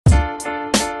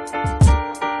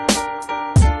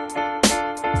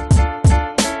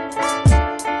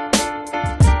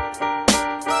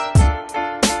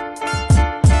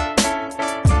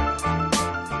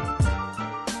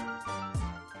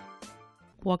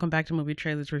welcome back to Movie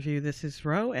Trailers Review. This is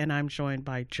Ro, and I'm joined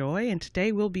by Joy, and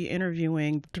today we'll be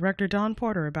interviewing director Dawn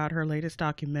Porter about her latest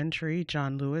documentary,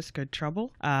 John Lewis, Good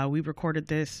Trouble. We recorded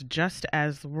this just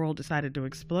as the world decided to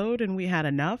explode, and we had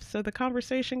enough, so the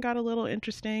conversation got a little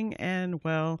interesting, and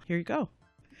well, here you go.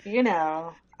 You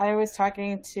know, I was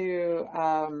talking to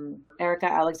Erica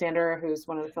Alexander, who's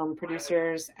one of the film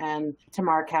producers, and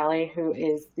Tamar Cali, who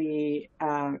is the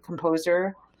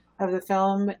composer of the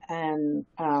film, and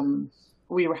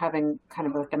we were having kind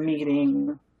of like a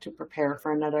meeting to prepare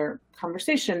for another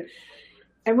conversation,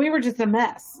 and we were just a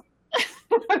mess.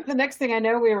 The next thing I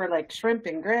know, we were like shrimp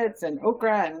and grits and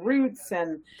okra and roots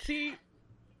and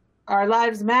our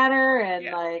lives matter and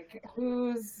like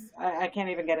I can't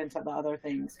even get into the other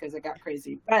things because it got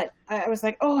crazy. But I was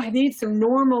like, oh, I need some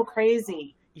normal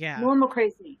crazy. Yeah. Normal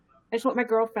crazy. I just want my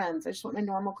girlfriends. I just want my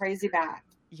normal crazy back.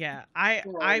 Yeah,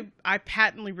 I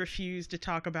patently refuse to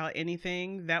talk about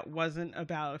anything that wasn't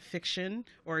about fiction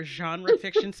or genre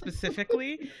fiction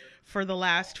specifically for the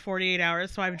last 48 hours.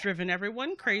 So I've driven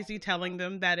everyone crazy telling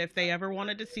them that if they ever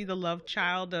wanted to see the love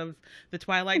child of the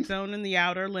Twilight Zone and the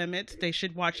Outer Limits, they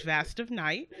should watch Vast of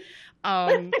Night.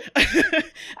 I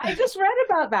just read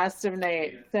about Vast of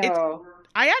Night, so...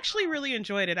 I actually really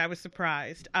enjoyed it. I was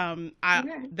surprised. The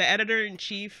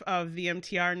editor-in-chief of the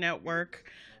MTR network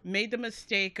made the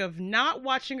mistake of not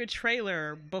watching a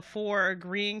trailer before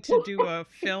agreeing to do a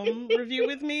film review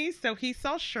with me. So he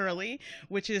saw Shirley,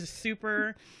 which is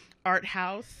super art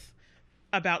house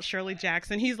about Shirley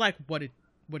Jackson. He's like, what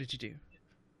did you do?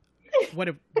 What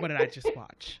did I just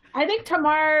watch? I think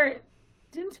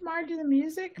didn't Tamar do the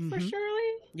music for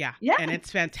Shirley? Yeah. And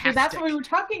it's fantastic. So that's what we were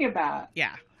talking about.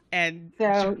 Yeah. And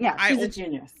so, yeah, she's a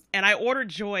genius. And I ordered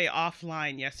Joy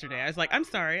offline yesterday. I was like, I'm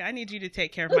sorry, I need you to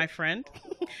take care of my friend.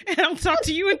 And I'll talk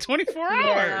to you in 24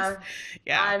 hours.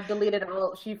 Yeah. I've deleted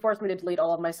she forced me to delete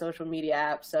all of my social media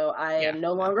apps, so I am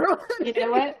no longer. You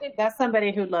know what? That's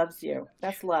somebody who loves you.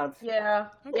 That's love. Yeah.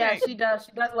 Okay. Yeah, she does.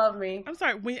 She does love me. I'm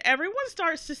sorry. When everyone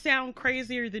starts to sound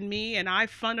crazier than me, and I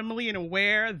fundamentally am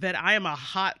aware that I am a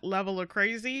hot level of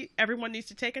crazy, everyone needs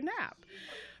to take a nap.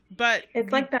 But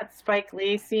it's like that Spike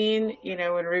Lee scene, you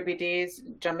know, when Ruby Dee's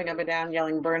jumping up and down,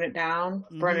 yelling, burn it down,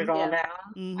 burn it all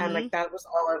down. I'm like, that was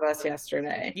all of us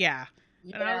yesterday. Yeah.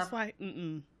 And I was like,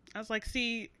 I was like,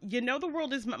 see, you know, the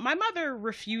world is... My mother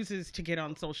refuses to get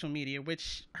on social media,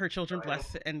 which her children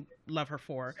bless and love her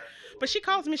for. But she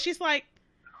calls me, she's like,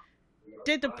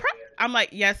 I'm like,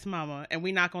 yes, mama, and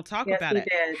we're not going to talk about it.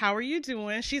 Did. How are you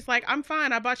doing? She's like, I'm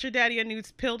fine. I bought your daddy a new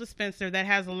pill dispenser that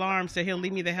has alarms so he'll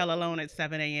leave me the hell alone at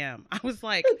 7 a.m. I was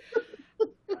like,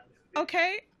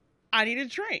 okay, I need a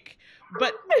drink.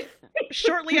 But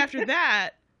shortly after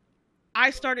that,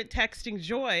 I started texting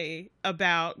Joy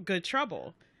about Good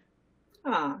Trouble.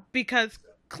 Because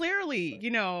clearly,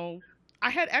 you know, I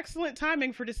had excellent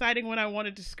timing for deciding when I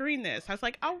wanted to screen this. I was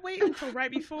like, I'll wait until right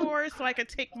before so I could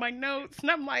take my notes. And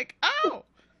I'm like, oh,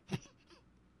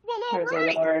 well, all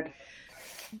right. Lord.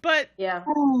 But,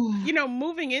 you know,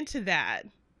 moving into that,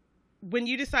 when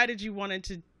you decided you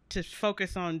wanted to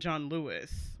focus on John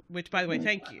Lewis, which, by the way,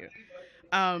 thank you.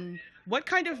 What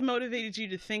kind of motivated you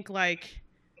to think, like,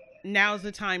 now's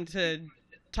the time to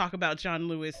talk about John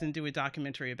Lewis and do a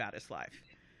documentary about his life?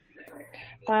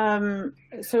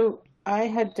 So I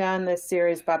had done this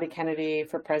series, Bobby Kennedy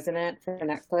for President, for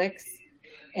Netflix,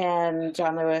 and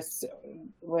John Lewis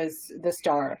was the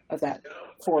star of that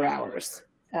 4 hours.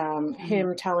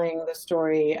 Him telling the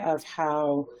story of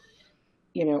how,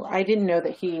 you know, I didn't know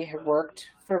that he had worked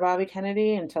for Bobby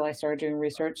Kennedy until I started doing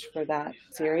research for that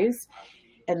series.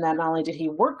 And that not only did he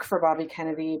work for Bobby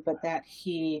Kennedy, but that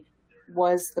he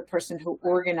was the person who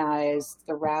organized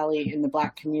the rally in the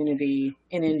Black community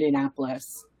in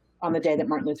Indianapolis on the day that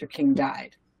Martin Luther King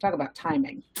died. Talk about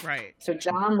timing. Right. So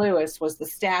John Lewis was the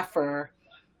staffer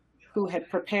who had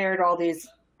prepared all these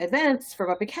events for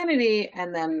Bobby Kennedy,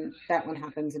 and then that one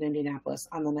happens in Indianapolis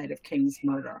on the night of King's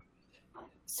murder.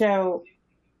 So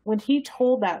when he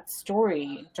told that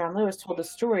story, John Lewis told the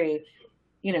story,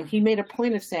 you know, he made a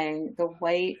point of saying the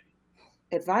white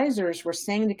advisors were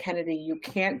saying to Kennedy, you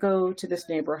can't go to this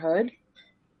neighborhood.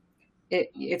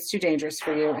 It's too dangerous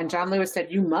for you. And John Lewis said,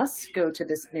 you must go to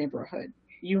this neighborhood.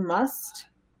 You must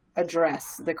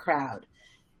address the crowd.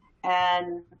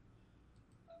 And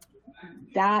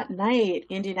that night,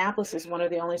 Indianapolis is one of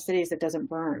the only cities that doesn't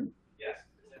burn.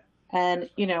 And,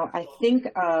 you know, I think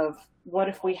of what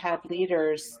if we had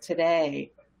leaders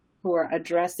today who are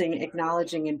addressing,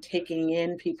 acknowledging, and taking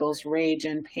in people's rage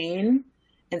and pain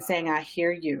and saying, I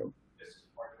hear you.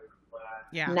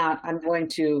 Yeah. Not, I'm going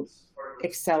to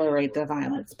accelerate the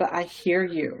violence, but I hear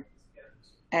you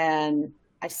and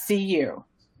I see you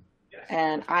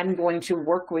and I'm going to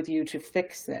work with you to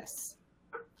fix this.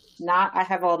 Not I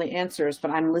have all the answers,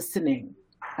 but I'm listening.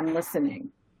 I'm listening.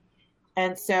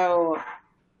 And so,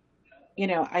 you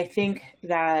know, I think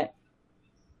that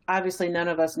obviously none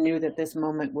of us knew that this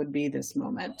moment would be this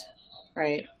moment,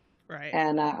 right? Right.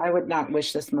 And I would not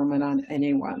wish this moment on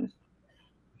anyone.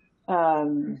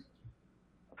 But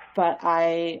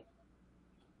I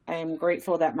am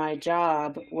grateful that my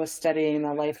job was studying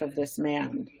the life of this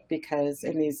man, because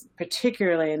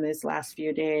particularly in these last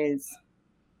few days,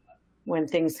 when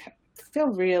things feel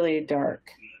really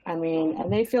dark, I mean,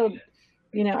 and they feel,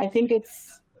 you know, I think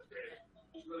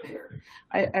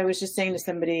I was just saying to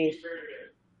somebody,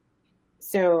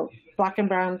 so Black and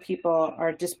brown people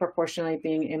are disproportionately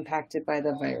being impacted by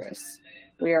the virus.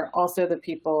 We are also the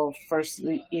people first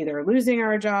either losing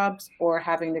our jobs or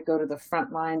having to go to the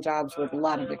frontline jobs with a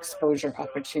lot of exposure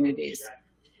opportunities.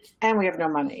 And we have no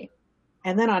money.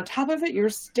 And then on top of it, you're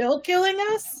still killing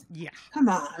us? Yeah. Come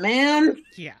on, man.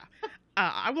 Yeah.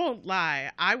 I won't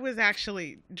lie. I was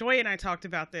actually, Joy and I talked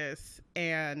about this,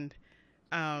 and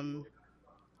I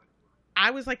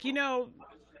was like, you know,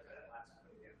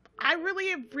 I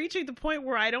really am reaching the point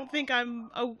where I don't think I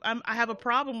have a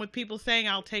problem with people saying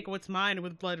I'll take what's mine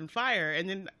with blood and fire. And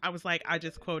then I was like, I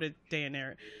just quoted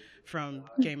Daenerys from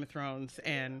Game of Thrones,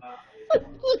 and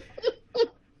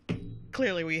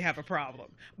clearly we have a problem.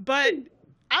 But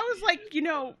I was like, you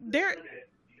know,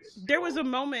 there was a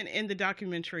moment in the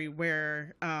documentary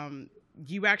where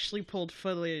you actually pulled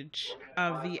footage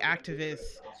of the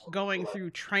activists going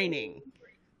through training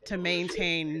to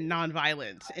maintain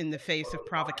nonviolence in the face of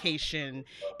provocation,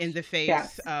 in the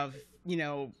face of, you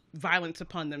know, violence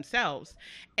upon themselves.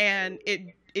 And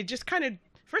it just kind of,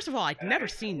 first of all, I'd never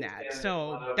seen that.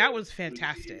 So that was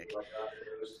fantastic.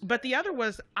 But the other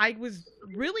was, I was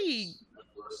really,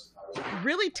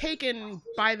 really taken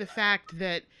by the fact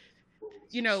that,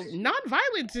 you know,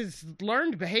 nonviolence is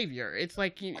learned behavior. It's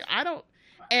like,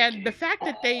 and the fact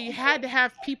that they had to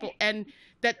have people, and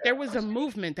that there was a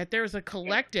movement, that there was a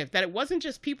collective, that it wasn't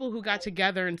just people who got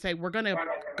together and say, we're going to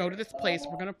go to this place,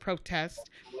 we're going to protest,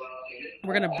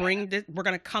 we're going to bring this, we're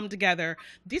going to come together.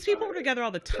 These people were together all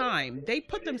the time. They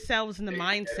put themselves in the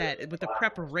mindset with the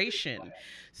preparation.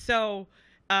 So,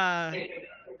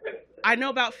 I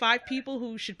know about 5 people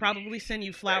who should probably send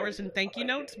you flowers and thank you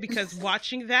notes, because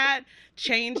watching that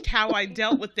changed how I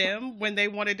dealt with them when they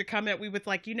wanted to come at me with,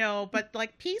 like, you know, but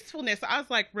like peacefulness. I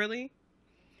was like, really?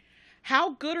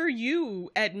 How good are you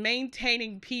at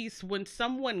maintaining peace when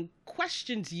someone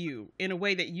questions you in a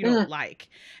way that you don't like?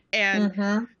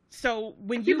 And so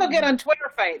when people get on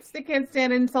Twitter fights, they can't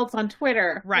stand insults on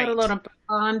Twitter, right, let alone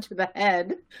on to the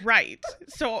head. Right.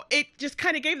 So it just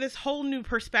kind of gave this whole new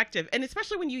perspective. And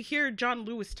especially when you hear John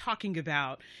Lewis talking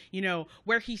about, you know,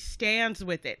 where he stands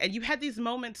with it. And you had these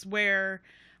moments where,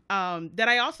 that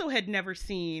I also had never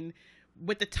seen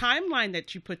with the timeline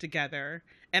that you put together.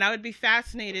 And I would be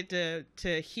fascinated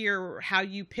to hear how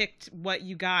you picked what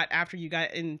you got after you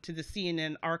got into the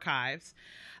CNN archives.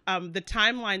 The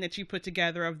timeline that you put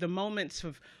together of the moments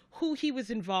of who he was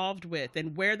involved with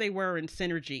and where they were in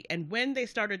synergy and when they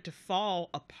started to fall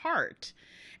apart.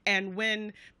 And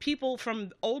when people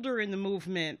from older in the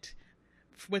movement,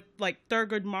 with like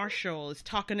Thurgood Marshall, is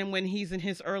talking to him when he's in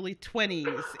his early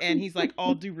 20s and he's like,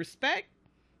 all due respect,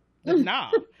 but nah,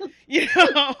 you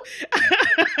know.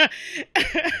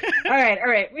 All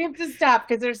right. We have to stop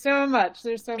because there's so much.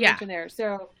 There's so much in there.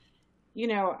 So, you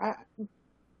know,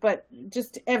 but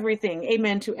just everything.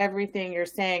 Amen to everything you're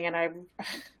saying. And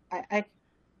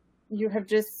you have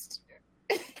just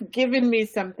given me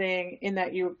something in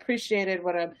that you appreciated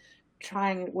what I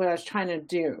was trying to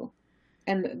do.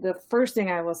 And the first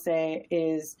thing I will say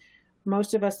is,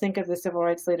 most of us think of the civil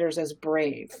rights leaders as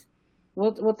brave.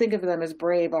 We'll think of them as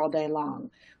brave all day long.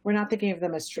 We're not thinking of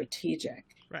them as strategic.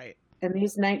 Right. And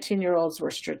these 19-year-olds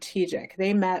were strategic.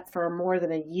 They met for more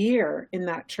than a year in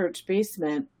that church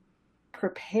basement,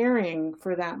 preparing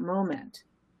for that moment.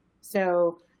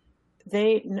 So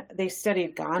they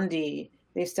studied Gandhi.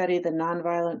 They studied the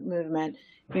nonviolent movement.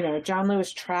 You know, John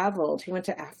Lewis traveled. He went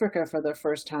to Africa for the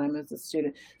first time as a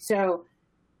student. So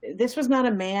this was not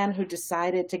a man who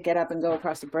decided to get up and go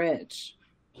across a bridge.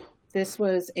 This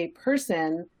was a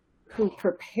person who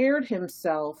prepared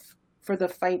himself for the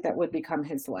fight that would become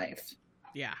his life.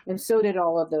 Yeah. And so did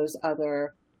all of those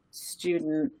other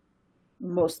student,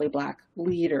 mostly Black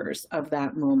leaders of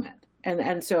that moment.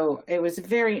 And so it was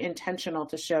very intentional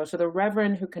to show. So the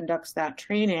Reverend who conducts that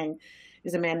training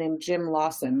is a man named Jim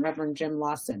Lawson, Reverend Jim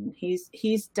Lawson.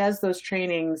 He does those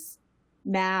trainings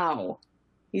now.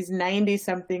 He's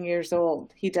 90-something years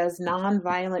old. He does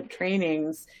nonviolent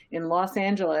trainings in Los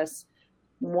Angeles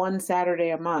one Saturday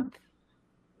a month.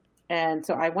 And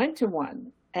so I went to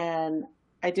one, and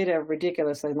I did a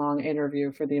ridiculously long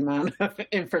interview for the amount of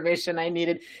information I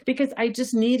needed, because I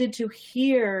just needed to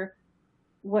hear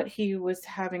what he was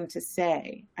having to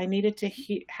say. I needed to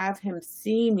have him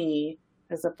see me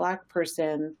as a Black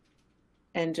person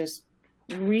and just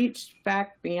reach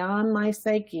back beyond my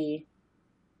psyche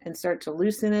and start to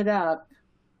loosen it up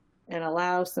and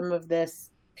allow some of this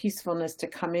peacefulness to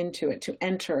come into it, to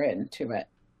enter into it.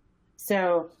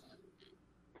 So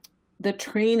the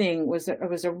training was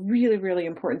a really, really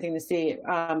important thing to see.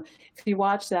 If you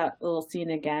watch that little scene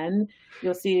again,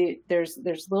 you'll see there's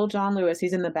little John Lewis.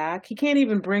 He's in the back. He can't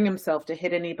even bring himself to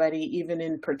hit anybody, even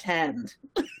in pretend.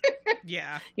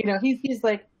 Yeah. You know, he's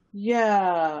like,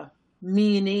 yeah,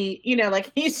 meanie. You know,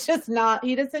 like he's just not.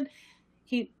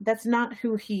 That's not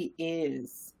who he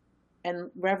is.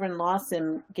 And Reverend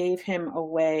Lawson gave him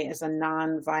away as a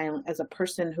non-violent, as a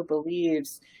person who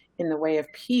believes in the way of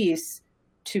peace,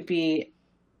 to be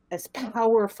as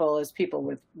powerful as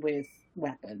people with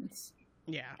weapons.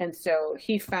 Yeah. And so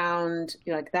he found,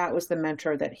 like, that was the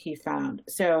mentor that he found.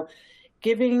 So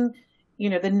giving,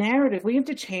 the narrative, we have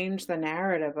to change the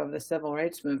narrative of the civil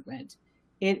rights movement.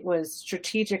 It was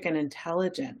strategic and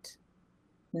intelligent,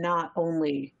 not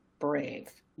only brave.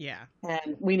 Yeah.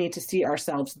 And we need to see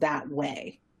ourselves that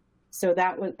way. So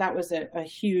that was a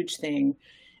huge thing.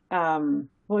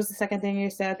 What was the second thing you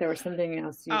said? There was something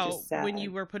else you just said. When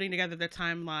you were putting together the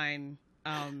timeline.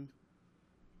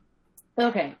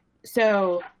 Okay.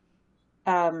 So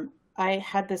I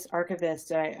had this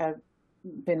archivist I've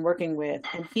been working with,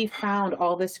 and he found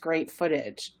all this great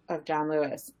footage of John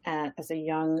Lewis as a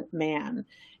young man.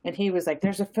 And he was like,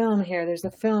 there's a film here, there's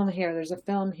a film here, there's a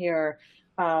film here.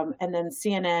 And then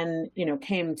CNN,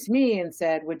 came to me and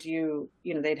said, would you,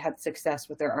 they'd had success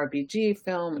with their RBG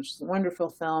film, which is a wonderful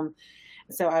film.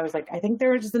 So I was like, I think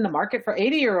they're just in the market for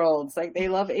 80-year-olds. Like, they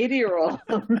love 80-year-olds.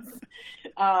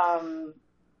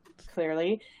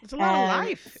 Clearly. It's a lot of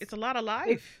life. It's a lot of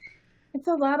life. It's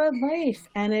a lot of life.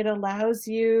 And it allows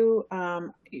you,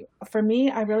 for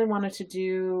me, I really wanted to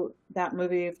do that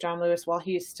movie of John Lewis while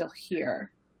he's still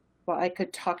here. While I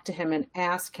could talk to him and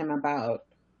ask him about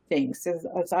things.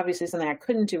 It's obviously something I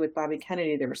couldn't do with Bobby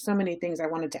Kennedy. There were so many things I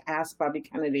wanted to ask Bobby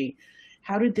Kennedy.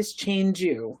 How did this change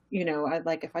you? I'd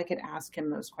like if I could ask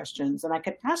him those questions, and I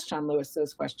could ask John Lewis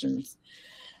those questions.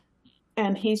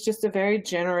 And he's just a very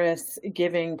generous,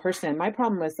 giving person. My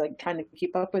problem was like trying to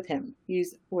keep up with him. He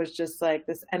was just like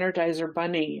this Energizer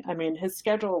bunny. I mean, his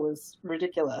schedule was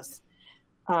ridiculous.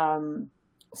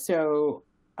 So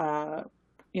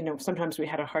sometimes we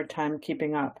had a hard time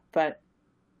keeping up, but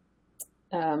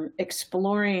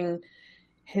exploring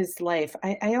his life.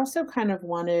 I also kind of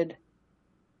wanted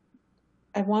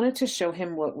to show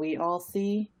him what we all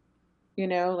see,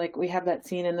 like we have that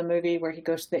scene in the movie where he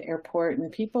goes to the airport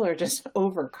and people are just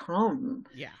overcome,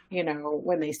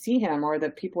 when they see him, or the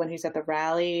people when he's at the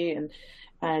rally,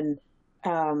 and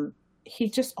he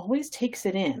just always takes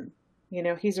it in.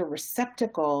 He's a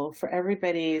receptacle for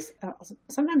everybody's,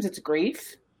 sometimes it's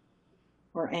grief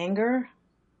or anger.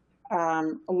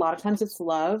 A lot of times it's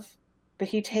love, but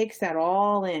he takes that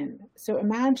all in. So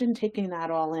imagine taking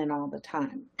that all in all the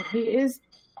time. He is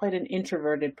quite an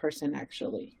introverted person,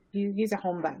 actually. He's a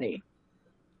homebody.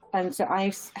 And so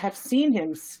I have seen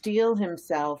him steel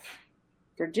himself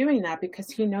for doing that, because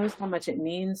he knows how much it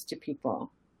means to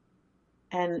people.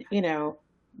 And,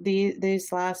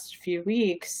 these last few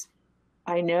weeks,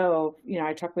 I know,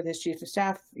 I talk with his chief of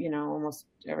staff, almost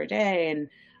every day, and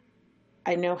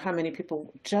I know how many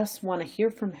people just want to hear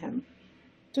from him,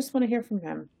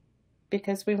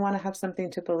 because we want to have something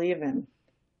to believe in.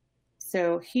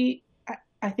 So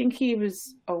I think he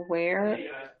was aware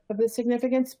of the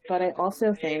significance, but I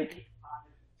also think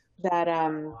that,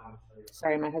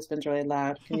 sorry, my husband's really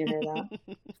loud. Can you hear that?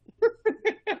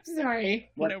 I'm sorry.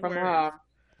 Work from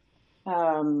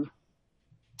home.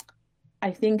 I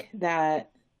think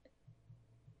that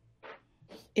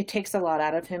it takes a lot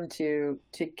out of him to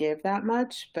give that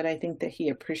much, but I think that he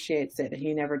appreciates it and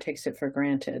he never takes it for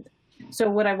granted. So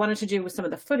what I wanted to do with some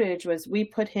of the footage was we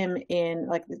put him in,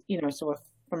 like, so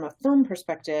from a film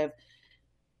perspective,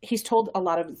 he's told a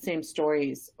lot of the same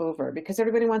stories over, because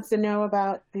everybody wants to know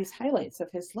about these highlights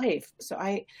of his life. So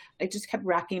I just kept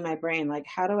racking my brain, like,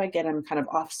 how do I get him kind of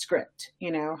off script?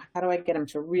 How do I get him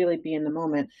to really be in the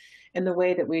moment? And the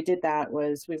way that we did that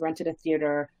was we rented a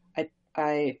theater.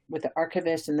 I with the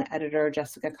archivist and the editor,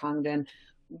 Jessica Congdon,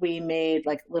 we made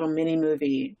like little mini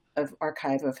movie of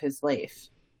archive of his life,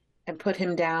 and put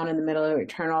him down in the middle of it,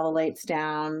 turn all the lights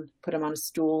down, put him on a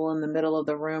stool in the middle of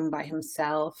the room by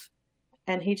himself.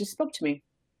 And he just spoke to me.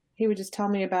 he would just tell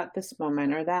me about this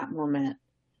moment or that moment.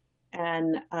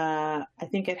 And I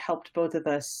think it helped both of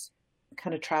us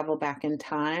kind of travel back in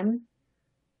time.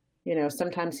 You know,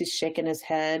 sometimes he's shaking his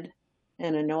head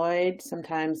and annoyed.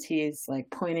 Sometimes he's like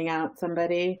pointing out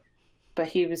somebody.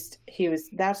 But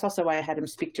that's also why I had him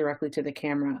speak directly to the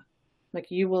camera.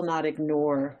 Like, you will not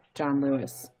ignore John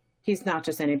Lewis. He's not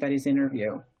just anybody's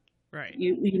interview. Right.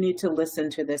 You need to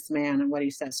listen to this man and what he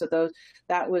says. So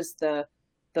that was the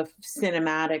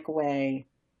cinematic way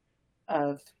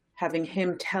of having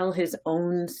him tell his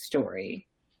own story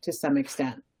to some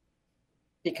extent,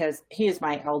 because he is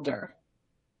my elder.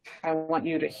 I want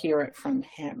you to hear it from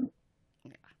him.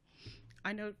 Yeah.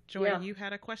 I know, Joy, you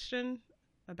had a question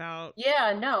about.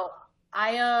 Yeah, no,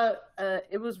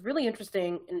 it was really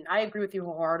interesting, and I agree with you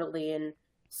wholeheartedly. And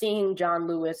seeing John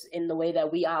Lewis in the way that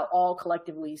we all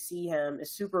collectively see him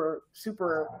is super,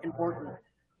 super important.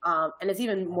 And it's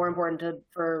even more important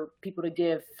for people to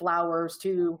give flowers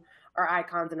to our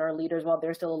icons and our leaders while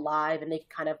they're still alive, and they can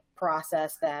kind of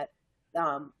process that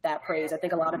praise. I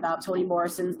think a lot about Toni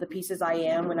Morrison's "The Pieces I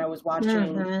Am" when I was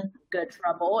watching Good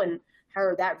Trouble, and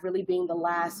her that really being the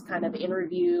last kind of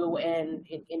interview and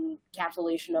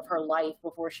encapsulation of her life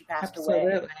before she passed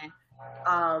away.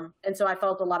 And so I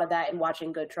felt a lot of that in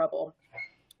watching Good Trouble.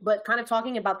 But kind of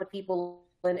talking about the people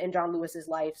in John Lewis's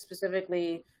life,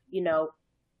 specifically, you know,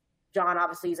 John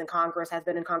obviously is in Congress, has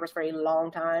been in Congress for a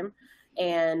long time.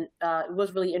 And it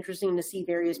was really interesting to see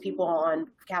various people on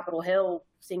Capitol Hill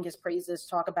sing his praises,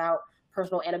 talk about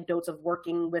personal anecdotes of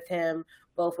working with him,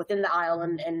 both within the aisle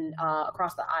and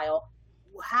across the aisle.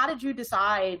 How did you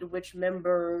decide which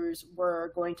members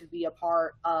were going to be a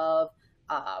part of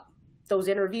those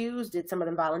interviews? Did some of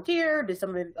them volunteer? Did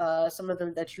some of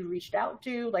them that you reached out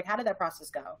to? Like, how did that process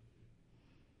go?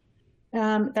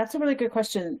 That's a really good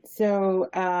question. So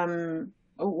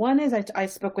one is I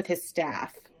spoke with his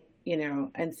staff, you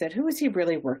know, and said, who has he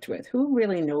really worked with? Who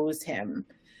really knows him?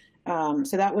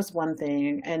 So that was one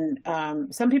thing. And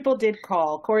some people did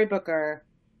call. Cory Booker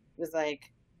was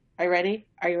like, are you ready?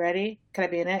 Are you ready? Can I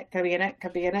be in it? Can I be in it? Can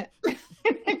I be in it?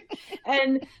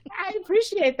 And I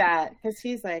appreciate that, because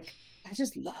he's like, I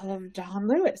just love John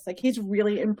Lewis. Like, he's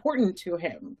really important to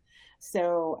him.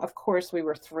 So, of course, we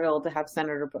were thrilled to have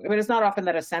Senator Booker. But it's not often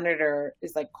that a senator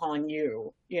is like calling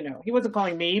you, you know. He wasn't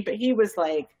calling me, but he was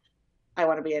like, I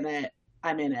want to be in it.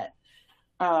 I'm in it.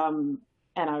 And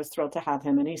I was thrilled to have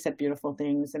him. And he said beautiful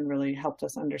things and really helped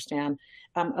us understand.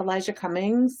 Elijah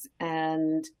Cummings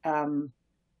and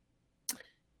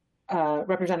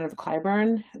Representative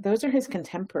Clyburn, those are his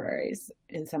contemporaries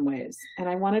in some ways. And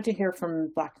I wanted to hear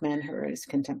from Black men who are his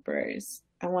contemporaries.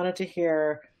 I wanted to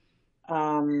hear,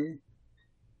 you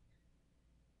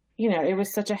know, it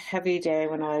was such a heavy day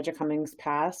when Elijah Cummings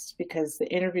passed, because the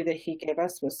interview that he gave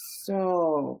us was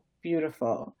so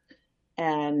beautiful.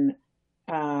 And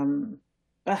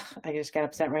I just got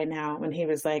upset right now when he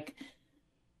was like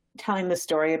telling the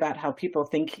story about how people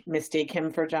mistake him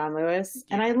for John Lewis.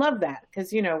 And I love that,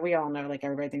 because, you know, we all know, like,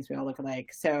 everybody thinks we all look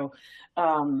alike. So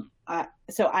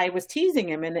I was teasing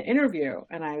him in the interview,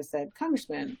 and I said,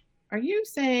 Congressman, are you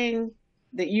saying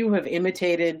that you have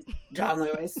imitated John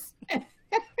Lewis? And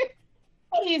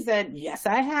he said, yes,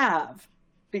 I have,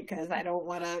 because I don't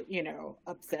want to, you know,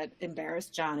 embarrass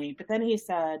Johnny. But then he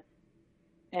said,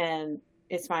 and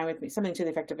it's fine with me, something to the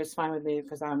effect of, it's fine with me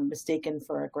because I'm mistaken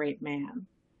for a great man.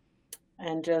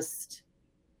 And just,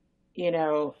 you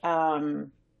know, I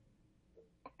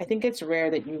think it's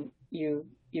rare that you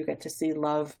get to see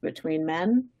love between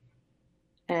men,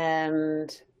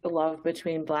 and love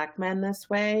between Black men this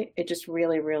way. It just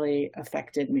really, really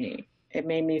affected me. It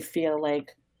made me feel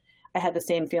like I had the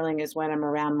same feeling as when I'm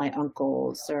around my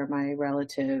uncles or my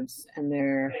relatives, and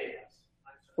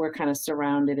we're kind of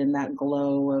surrounded in that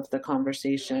glow of the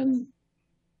conversation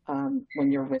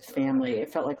when you're with family.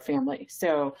 It felt like family.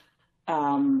 So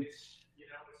I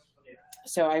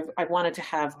wanted to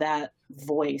have that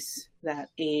voice, that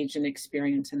age and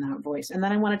experience in that voice. And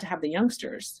then I wanted to have the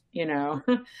youngsters, you know,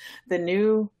 the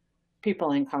new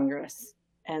people in Congress.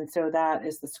 And so that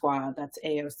is the squad. That's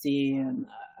AOC and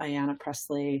Ayanna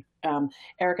Pressley.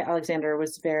 Erika Alexander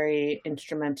was very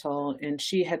instrumental, and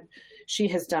she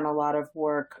has done a lot of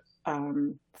work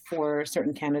for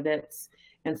certain candidates.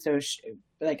 And so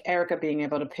like Erika being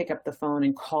able to pick up the phone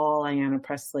and call Ayanna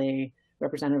Pressley,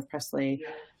 Representative Pressley,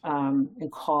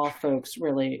 and call folks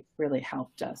really, really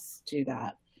helped us do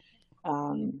that.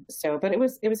 But it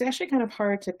was actually kind of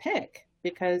hard to pick,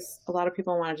 because a lot of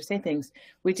people wanted to say things.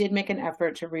 We did make an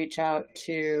effort to reach out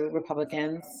to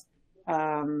Republicans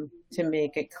to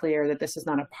make it clear that this is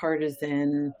not a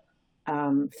partisan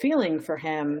feeling for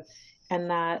him, and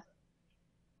that,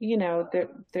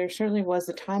 there certainly was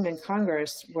a time in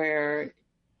Congress where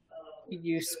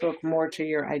you spoke more to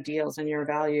your ideals and your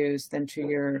values than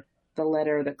to the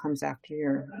letter that comes after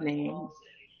your name.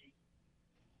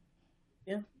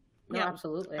 Yeah. No, Yeah,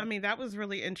 absolutely. I mean, that was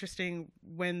really interesting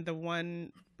when the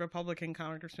one Republican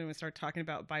congressman started talking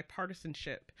about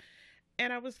bipartisanship.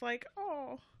 And I was like,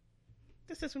 oh,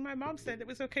 this is when my mom said it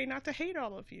was okay not to hate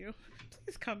all of you.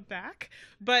 Please come back.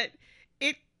 But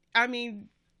it, I mean,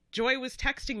 Joy was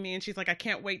texting me and she's like, I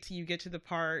can't wait till you get to the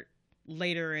part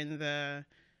later in the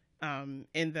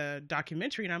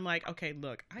documentary. And I'm like, okay,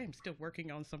 look, I am still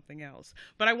working on something else,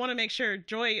 but I want to make sure,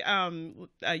 Joy,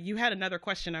 you had another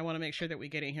question. I want to make sure that we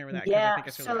get in here with that, because I think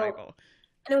it's really valuable.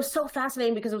 And it was so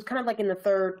fascinating because it was kind of like in the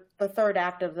third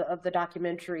act of the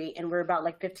documentary, and we're about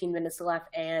like 15 minutes left,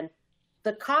 and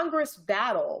the Congress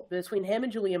battle between him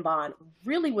and Julian Bond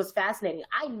really was fascinating.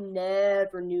 I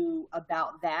never knew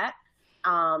about that,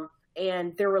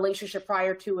 and their relationship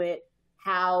prior to it,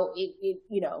 how it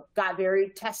got very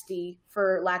testy,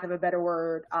 for lack of a better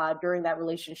word, during that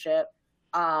relationship.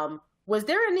 Was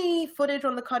there any footage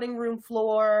on the cutting room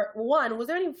floor? Was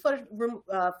there any footage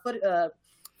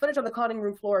on the cutting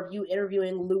room floor of you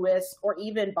interviewing Lewis or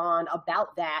even Bond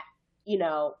about that,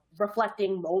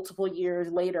 reflecting multiple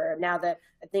years later, now that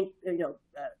I think,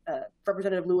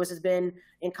 Representative Lewis has been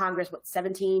in Congress,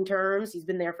 17 terms? He's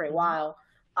been there for a while.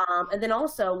 And then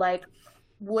also, like,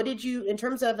 what did you, in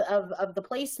terms of the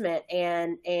placement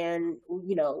and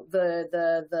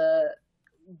the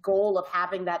goal of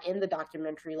having that in the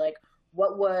documentary, like,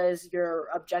 what was your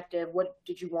objective? What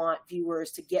did you want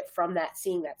viewers to get from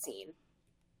seeing that scene?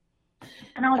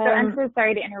 And also, I'm so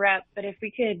sorry to interrupt, but if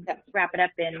we could wrap it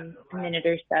up in a minute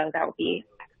or so, that would be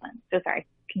excellent. So sorry,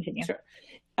 continue. Sure.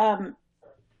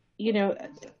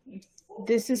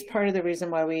 This is part of the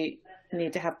reason why we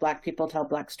need to have Black people tell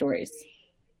Black stories,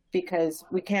 because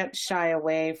we can't shy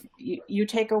away. You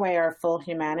take away our full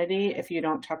humanity if you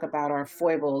don't talk about our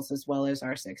foibles as well as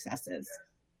our successes.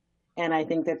 And I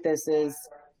think that this is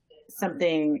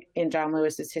something in John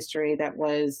Lewis's history that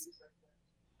was,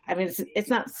 I mean, it's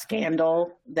not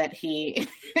scandal that he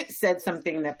said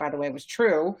something that, by the way, was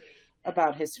true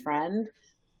about his friend,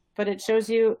 but it shows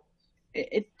you,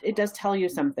 it does tell you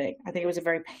something. I think it was a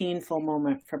very painful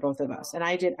moment for both of us. And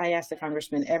I asked the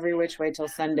congressman every which way till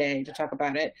Sunday to talk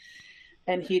about it.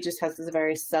 And he just has this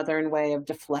very Southern way of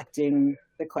deflecting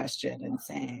the question and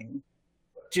saying,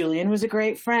 Julian was a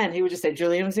great friend. He would just say,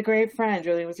 Julian was a great friend.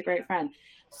 Julian was a great friend.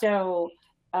 So,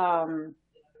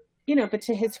 but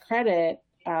to his credit,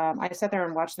 I sat there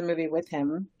and watched the movie with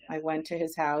him. I went to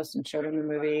his house and showed him the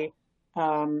movie.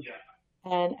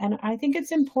 And I think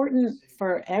it's important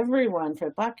for everyone, for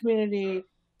the Black community,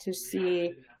 to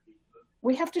see,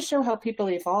 we have to show how people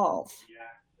evolve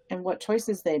and what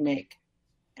choices they make.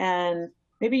 And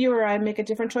maybe you or I make a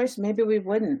different choice, maybe we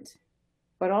wouldn't.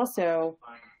 But also,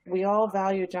 we all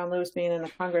value John Lewis being in the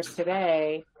Congress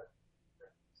today.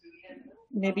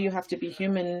 Maybe you have to be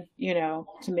human, to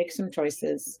make some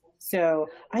choices. So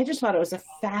I just thought it was a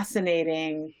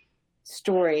fascinating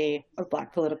story of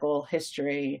Black political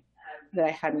history that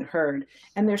I hadn't heard.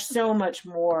 And there's so much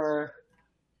more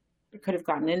we could have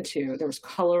gotten into. There was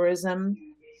colorism.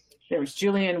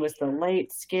 Julian was the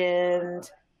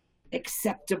light-skinned,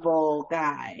 acceptable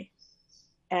guy.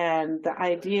 And the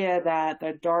idea that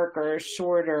the darker,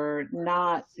 shorter,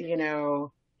 not,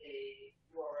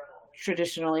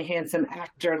 traditionally handsome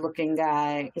actor-looking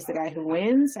guy is the guy who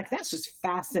wins, like, that's just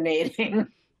fascinating.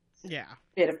 Yeah.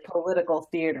 Bit of political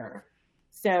theater.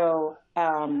 So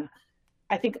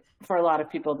I think for a lot of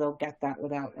people, they'll get that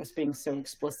without us being so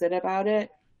explicit about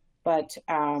it. But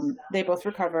they both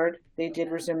recovered. They did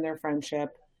resume their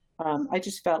friendship. I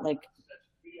just felt like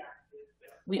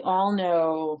we all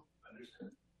know,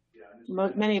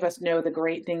 many of us know the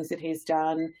great things that he's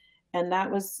done. And that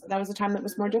was a time that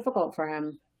was more difficult for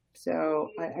him. So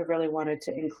I really wanted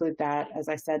to include that, as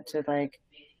I said, to, like,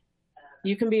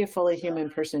 you can be a fully human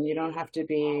person. You don't have to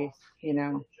be,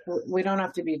 we don't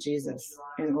have to be Jesus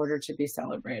in order to be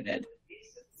celebrated.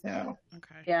 So,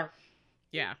 okay. Yeah.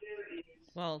 Yeah.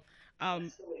 Well,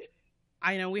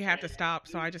 I know we have to stop,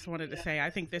 so I just wanted to say, I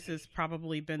think this has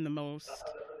probably been the most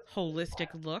holistic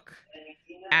look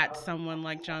at someone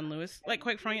like John Lewis. Like,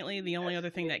 quite frankly, the only other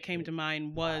thing that came to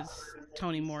mind was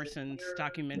Toni Morrison's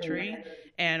documentary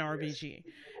and RBG.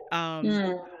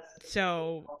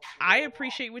 So I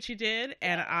appreciate what you did,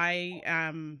 and I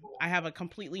have a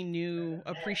completely new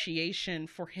appreciation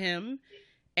for him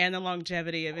and the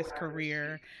longevity of his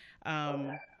career.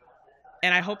 And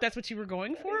I hope that's what you were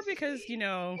going for, because,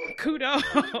 kudos.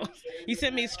 You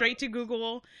sent me straight to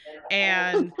Google,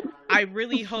 and I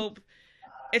really hope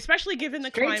especially given the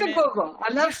Straight climate. to Google.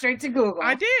 I love straight to Google.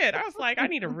 I did. I was like, I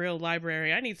need a real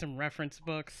library. I need some reference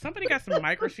books. Somebody got some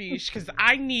microfiche because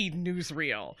I need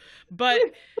newsreel. But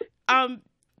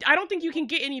I don't think you can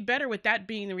get any better with that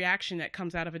being the reaction that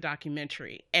comes out of a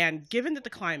documentary. And given that the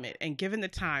climate and given the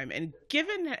time and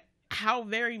given how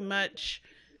very much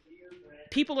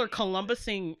people are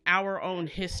Columbusing our own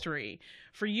history,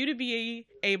 for you to be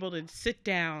able to sit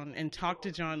down and talk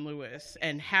to John Lewis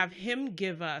and have him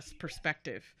give us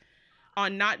perspective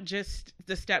on not just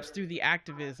the steps through the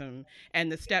activism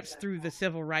and the steps through the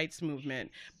civil rights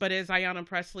movement, but as Ayanna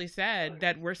Pressley said,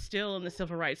 that we're still in the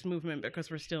civil rights movement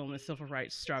because we're still in the civil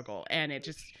rights struggle. And it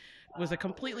just was a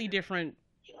completely different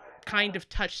kind of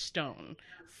touchstone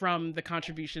from the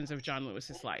contributions of John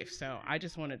Lewis's life. So I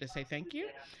just wanted to say thank you.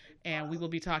 And we will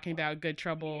be talking about Good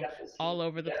Trouble all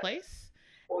over the place.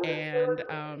 And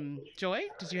Joy,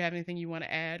 did you have anything you want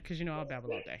to add? Because I'll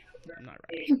babble all day. I'm not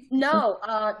ready. No,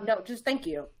 just thank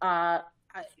you.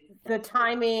 The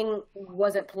timing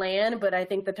wasn't planned, but I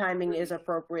think the timing is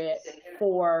appropriate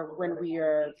for when we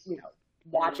are,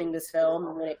 watching this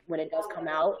film when it does come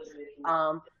out.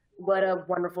 What a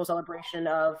wonderful celebration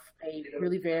of a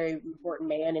really very important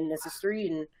man in this history.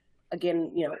 And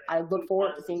again, I look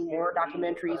forward to seeing more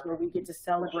documentaries where we get to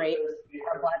celebrate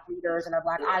our Black leaders and our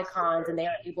Black icons, and they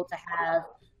are able to have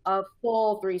a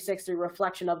full 360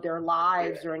 reflection of their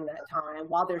lives during that time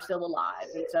while they're still alive.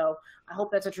 And so I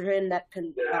hope that's a trend that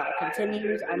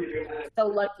continues. I'm so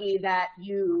lucky that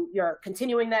you're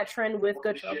continuing that trend with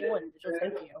Good Trouble, and just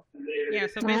thank you. Yeah,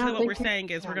 so basically what we're saying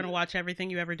is we're going to watch everything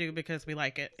you ever do because we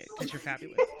like it, because you're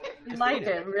fabulous. We liked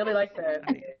it. Really liked it.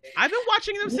 I've been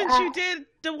watching them since you did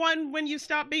the one when you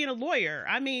stopped being a lawyer.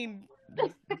 I mean,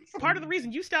 part of the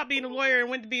reason you stopped being a lawyer and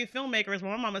went to be a filmmaker is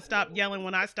when my mama stopped yelling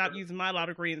when I stopped using my law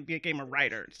degree and became a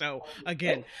writer. So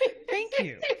again, thank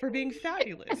you for being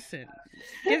fabulous and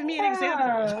give me an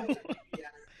example.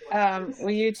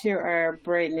 Well, you two are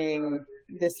brightening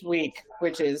this week,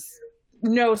 which is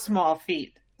no small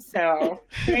feat. So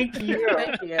thank you.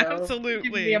 Thank you. Absolutely.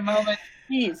 Give me a moment of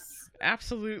peace.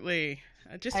 Absolutely.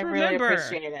 Just I remember, really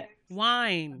appreciate it.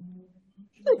 Wine.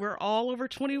 We're all over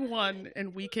 21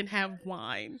 and we can have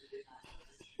wine.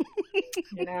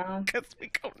 Because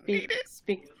we don't need it.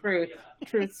 Speak truth.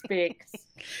 Truth speaks.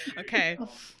 Okay.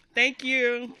 Thank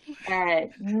you. All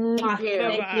right. Thank you.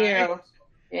 Thank you.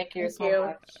 Thank you so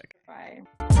much. Bye.